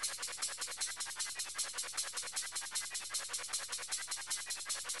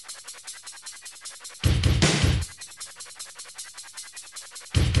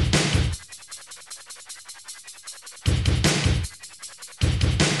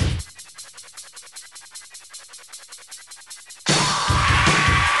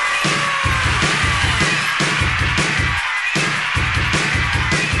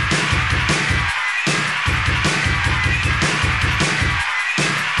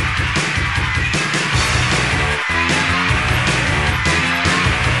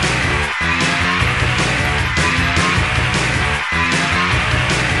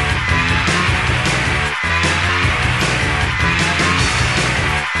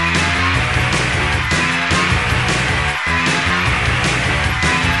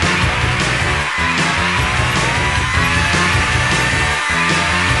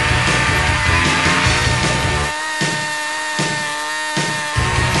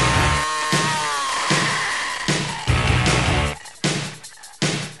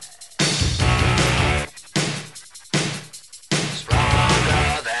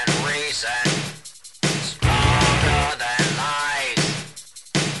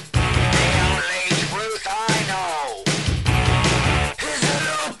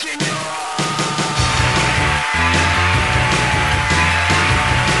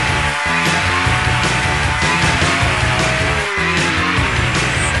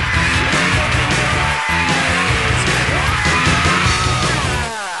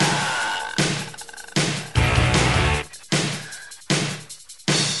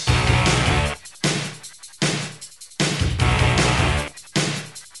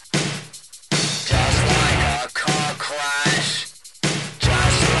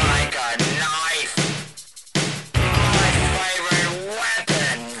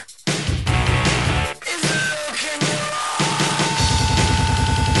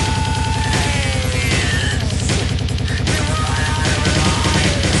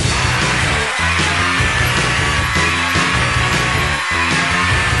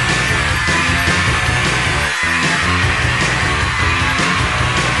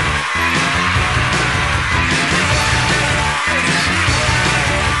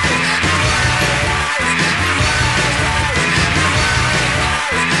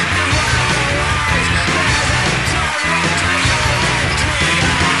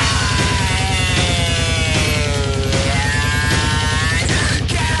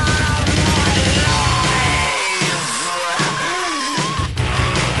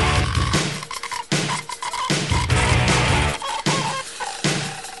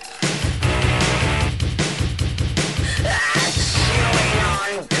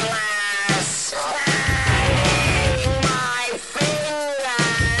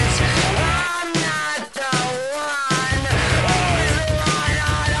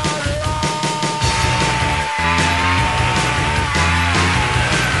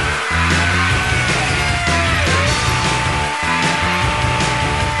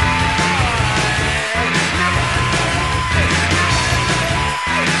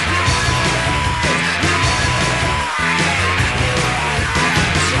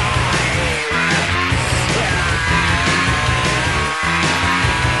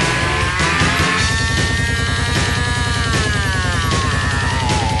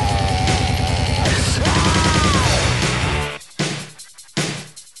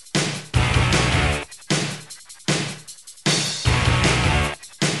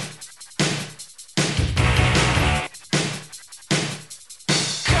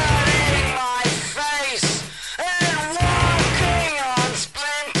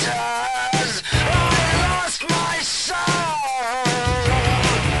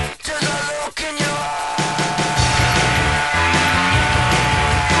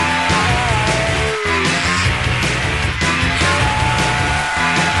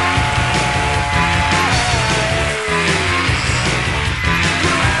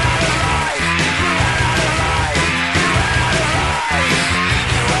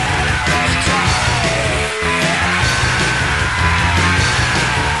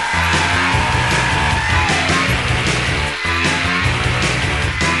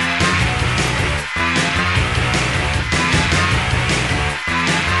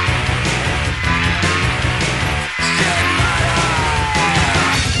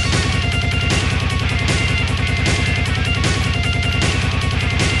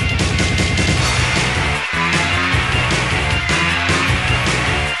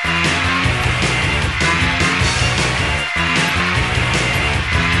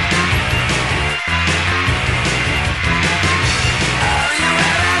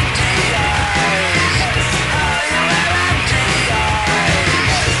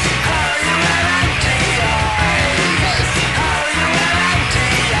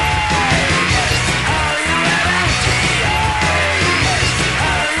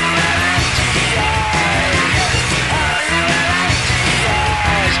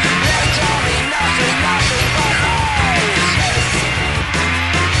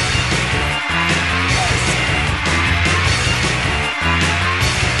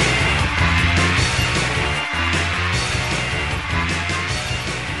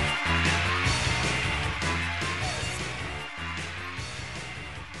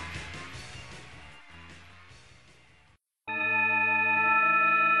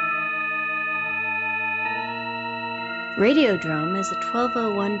 Radiodrome is a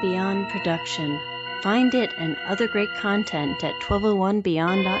 1201 Beyond production. Find it and other great content at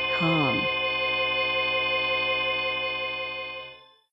 1201beyond.com.